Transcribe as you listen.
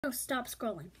Oh, stop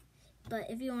scrolling. But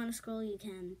if you want to scroll, you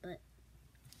can. But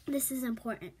this is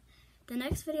important. The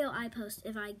next video I post,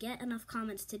 if I get enough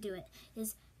comments to do it,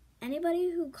 is anybody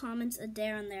who comments a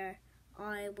dare on there,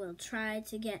 I will try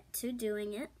to get to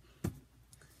doing it.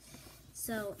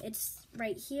 So it's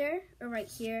right here or right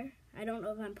here. I don't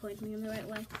know if I'm pointing in the right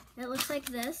way. It looks like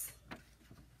this.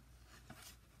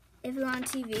 If you're on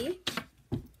TV,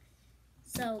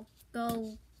 so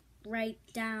go right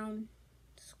down,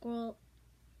 scroll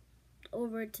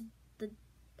over to the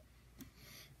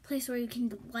place where you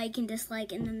can like and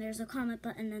dislike, and then there's a comment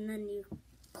button, and then you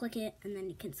click it, and then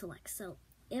you can select. So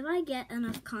if I get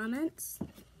enough comments,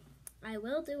 I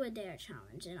will do a dare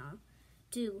challenge, and I'll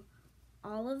do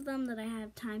all of them that I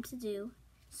have time to do.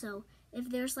 So if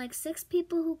there's like 6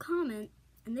 people who comment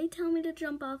and they tell me to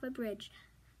jump off a bridge,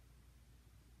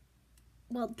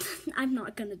 well, I'm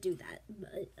not gonna do that,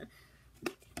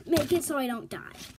 but make it so I don't die.